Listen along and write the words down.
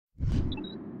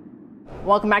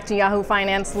Welcome back to Yahoo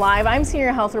Finance Live. I'm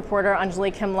senior health reporter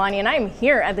Anjalee Khemlani, and I'm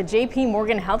here at the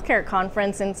JPMorgan Healthcare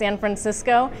Conference in San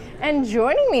Francisco. And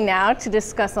joining me now to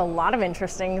discuss a lot of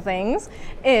interesting things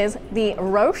is the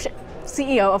Roche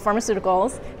CEO of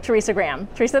Pharmaceuticals, Teresa Graham.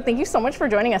 Teresa, thank you so much for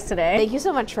joining us today. Thank you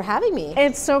so much for having me.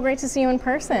 It's so great to see you in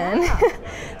person.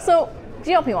 Yeah. So,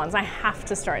 GLP-1s, I have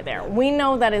to start there. We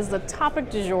know that is the topic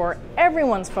du jour.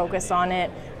 Everyone's focused on it,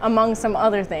 among some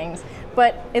other things.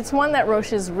 But it's one that Roche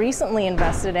has recently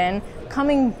invested in,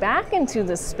 coming back into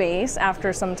the space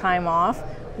after some time off.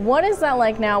 What is that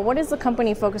like now? What is the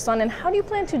company focused on? And how do you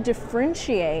plan to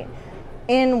differentiate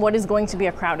in what is going to be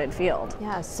a crowded field?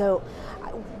 Yeah, so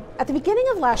at the beginning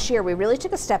of last year, we really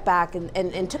took a step back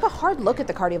and took a hard look at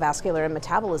the cardiovascular and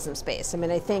metabolism space. I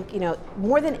mean, I think,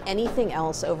 more than anything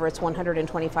else over its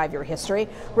 125-year history,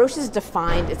 Roche has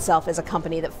defined itself as a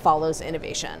company that follows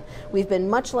innovation. We've been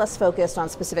much less focused on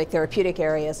specific therapeutic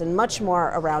areas and much more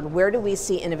around where do we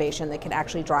see innovation that can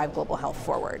actually drive global health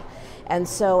forward. And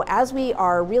so as we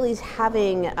are really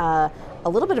having a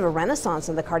little bit of a renaissance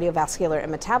in the cardiovascular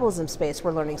and metabolism space,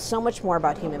 we're learning so much more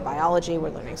about human biology,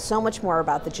 we're learning so much more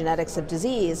about the genetics of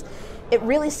disease. It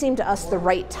really seemed to us the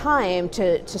right time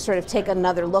to sort of take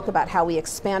another look about how we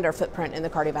expand our footprint in the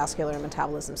cardiovascular and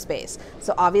metabolism space.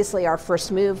 So obviously our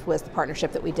first move was the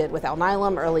partnership that we did with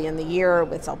Alnylam early in the year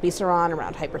with zilebesiran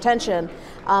around hypertension.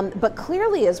 But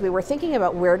clearly as we were thinking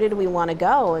about where did we want to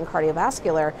go in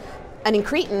cardiovascular, an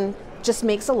incretin just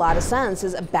makes a lot of sense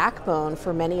as a backbone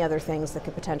for many other things that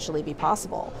could potentially be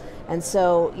possible. And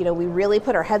so, we really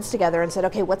put our heads together and said,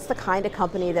 okay, what's the kind of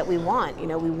company that we want?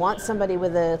 We want somebody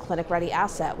with a clinic-ready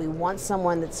asset. We want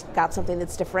someone that's got something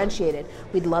that's differentiated.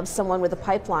 We'd love someone with a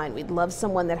pipeline. We'd love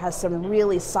someone that has some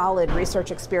really solid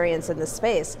research experience in this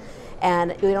space.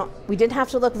 And we didn't have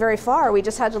to look very far. We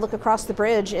just had to look across the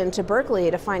bridge into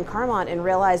Berkeley to find Carmot and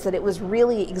realize that it was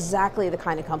really exactly the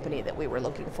kind of company that we were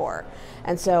looking for.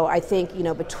 And so I think,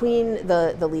 between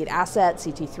the lead asset,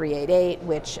 CT-388,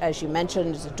 which, as you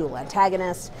mentioned, is a dual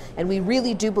antagonist, and we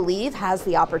really do believe has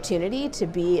the opportunity to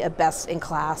be a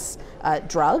best-in-class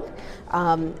drug.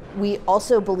 We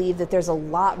also believe that there's a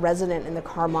lot resident in the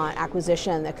Carmot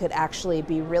acquisition that could actually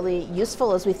be really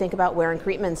useful as we think about where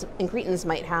incretins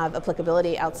might have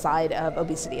applicability outside of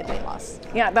obesity and weight loss.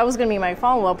 Yeah, that was going to be my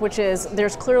follow-up, which is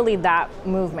there's clearly that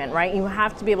movement, right? You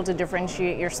have to be able to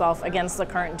differentiate yourself against the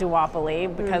current duopoly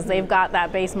because they've got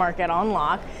that base market on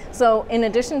lock. So in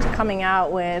addition to coming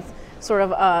out with sort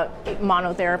of a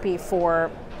monotherapy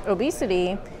for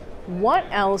obesity, what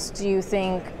else do you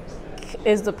think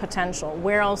is the potential?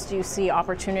 Where else do you see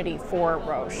opportunity for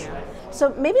Roche?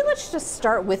 So maybe let's just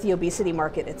start with the obesity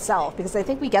market itself, because I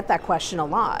think we get that question a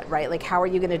lot, right? Like, how are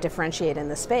you going to differentiate in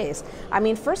this space? I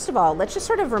mean, first of all, let's just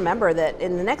sort of remember that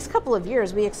in the next couple of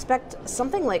years, we expect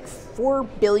something like 4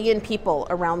 billion people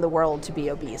around the world to be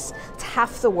obese. It's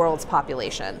half the world's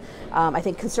population. I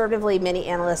think conservatively, many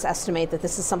analysts estimate that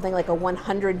this is something like a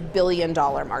 $100 billion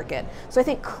market. So I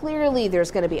think clearly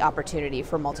there's going to be opportunity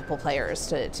for multiple players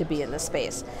to be in this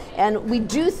space. And we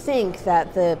do think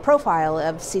that the profile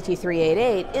of CT-388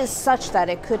 is such that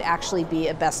it could actually be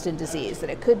a best in disease, that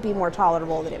it could be more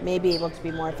tolerable, that it may be able to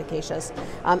be more efficacious,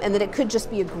 and that it could just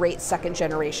be a great second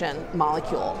generation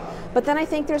molecule. But then I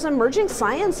think there's emerging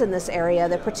science in this area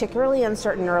that particularly in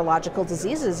certain neurological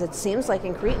diseases, it seems like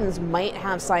incretins might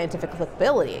have scientific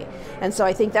applicability. And so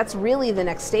I think that's really the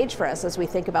next stage for us as we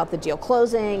think about the deal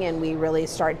closing and we really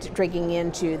start digging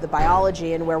into the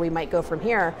biology and where we might go from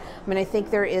here. I mean, I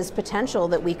think there is potential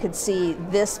that we could see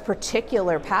this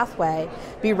particular pathway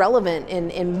be relevant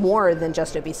in more than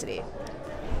just obesity.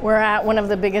 We're at one of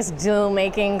the biggest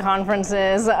deal-making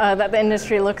conferences that the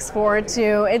industry looks forward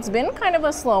to. It's been kind of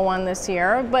a slow one this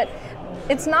year, but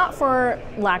it's not for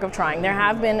lack of trying. There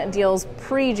have been deals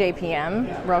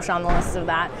pre-JPM, Roche on the list of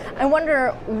that. I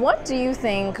wonder, what do you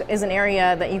think is an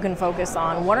area that you can focus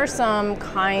on? What are some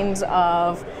kinds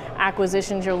of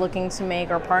acquisitions you're looking to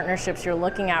make or partnerships you're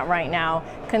looking at right now,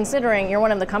 considering you're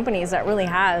one of the companies that really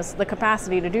has the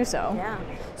capacity to do so? Yeah.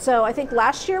 So I think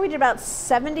last year we did about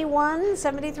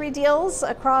 73 deals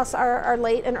across our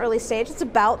late and early stage. It's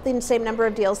about the same number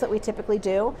of deals that we typically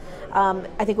do.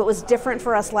 I think what was different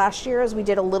for us last year is we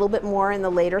did a little bit more in the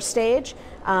later stage.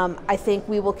 I think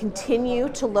we will continue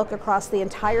to look across the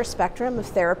entire spectrum of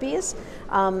therapies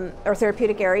or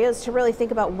therapeutic areas to really think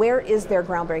about where is there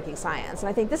groundbreaking science. And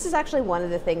I think this is actually one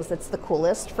of the things that's the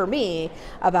coolest for me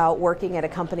about working at a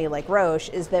company like Roche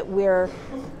is that we're,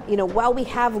 while we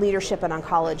have leadership in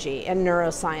oncology and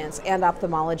neuroscience and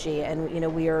ophthalmology, and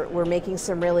we're making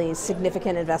some really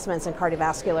significant investments in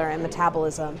cardiovascular and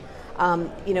metabolism,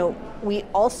 We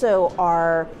also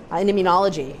are in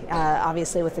immunology,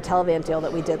 obviously with the Telavant deal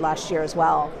that we did last year as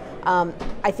well.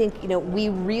 I think we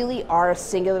really are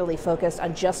singularly focused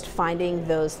on just finding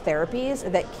those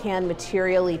therapies that can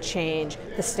materially change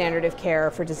the standard of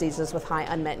care for diseases with high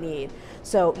unmet need.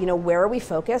 So where are we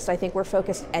focused? I think we're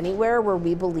focused anywhere where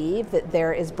we believe that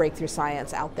there is breakthrough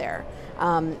science out there.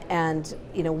 And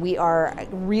we are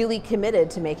really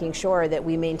committed to making sure that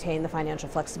we maintain the financial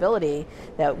flexibility,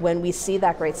 that when we see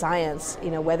that great science,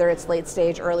 whether it's late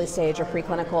stage, early stage, or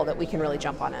preclinical, that we can really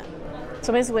jump on it.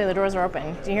 So basically the doors are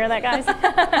open. Do you hear that, guys?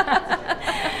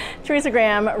 Teresa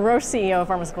Graham, Roche CEO of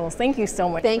Pharmaceuticals, thank you so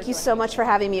much. Thank you so much for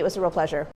having me. It was a real pleasure.